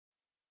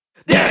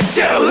It's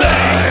too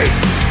late.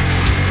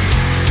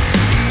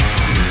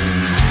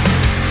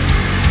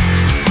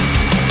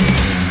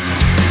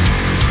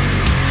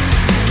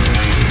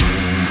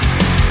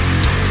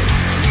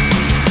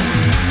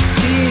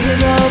 Do you hear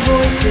the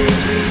voices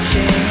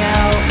reaching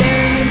out,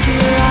 staring into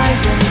your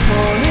eyes and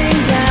pouring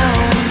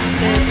down?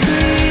 They're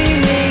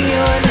screaming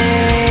your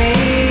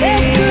name.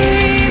 They're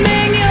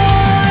screaming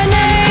your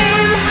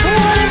name.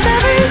 What if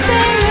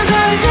everything was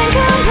always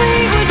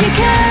incomplete? Would you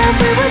care if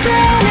we were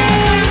drowning?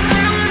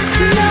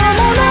 'Cause now I'm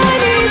on my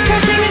knees,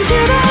 crashing into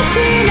the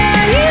sea.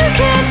 Now you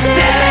can't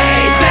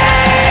save me.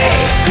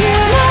 You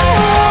know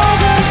all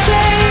the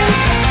same.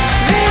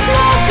 There's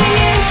nothing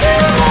in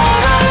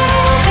tomorrow,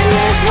 and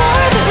this war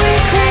that we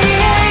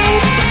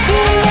create. It's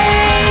too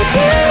late,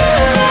 too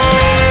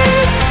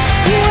late.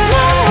 You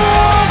know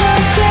all the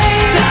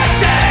same.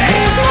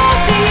 There's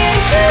nothing in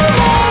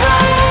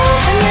tomorrow,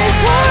 and this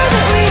war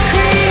that we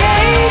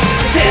create.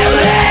 Too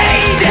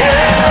late, too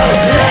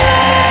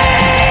late.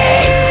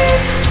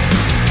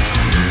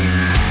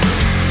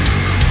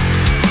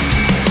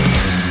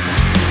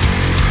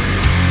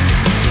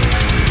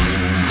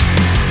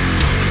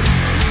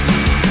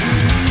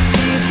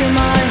 Do you feel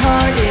my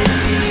heart is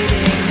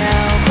beating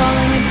now?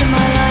 Crawling into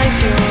my life,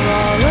 you're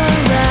all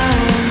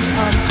around.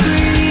 I'm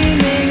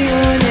screaming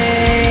your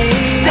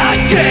name. I'm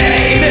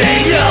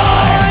screaming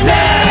your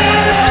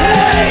name.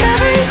 If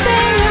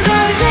everything was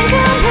always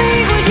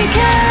incomplete, would you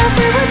care if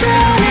we were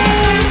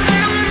drowning?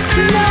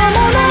 'Cause now I'm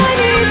on my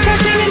knees,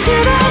 crashing into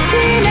the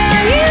sea. Now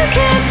you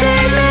can't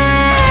save me.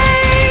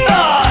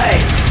 I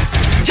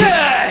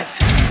can't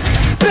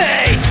be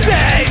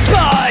saved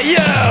by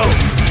you.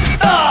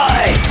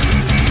 I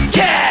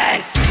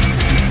can't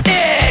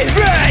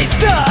erase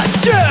the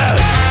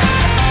truth.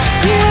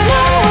 You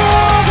know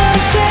all the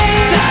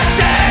same.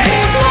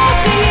 There's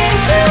nothing in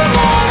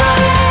tomorrow,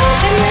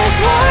 in this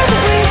war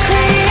that we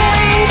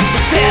create.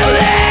 It's too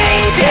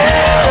late, too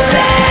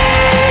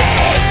late.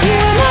 You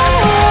know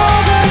all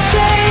the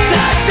same.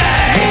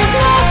 There's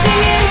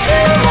nothing in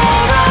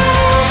tomorrow,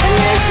 in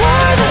this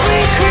war that we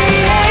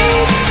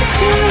create. It's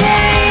too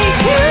late,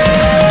 too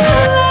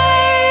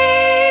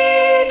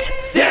late.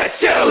 It's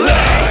too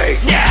late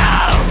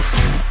now.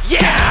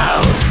 You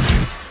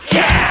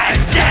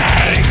can't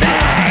save me.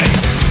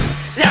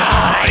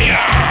 I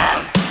am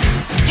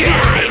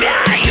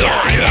screaming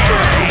your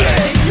name.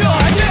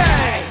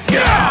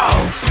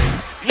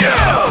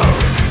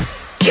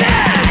 You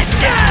can't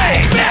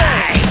save me.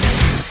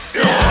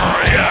 I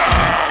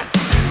am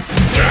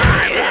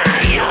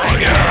screaming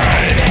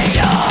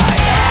your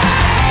name.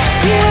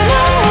 You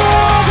know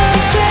all the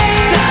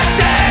same.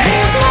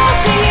 There's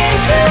nothing in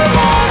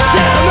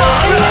tomorrow,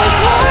 in this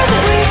war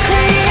that we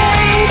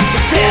create.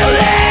 It's too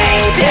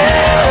late, too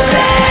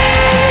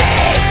late.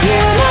 You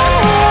know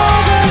all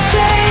the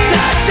same.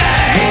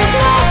 There's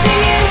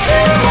nothing in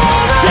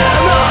tomorrow,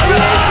 in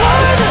this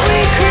war that we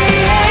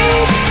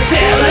create. It's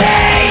Too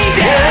late,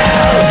 too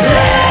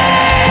late.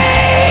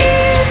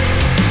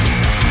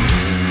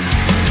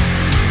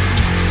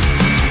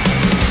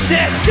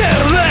 It's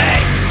too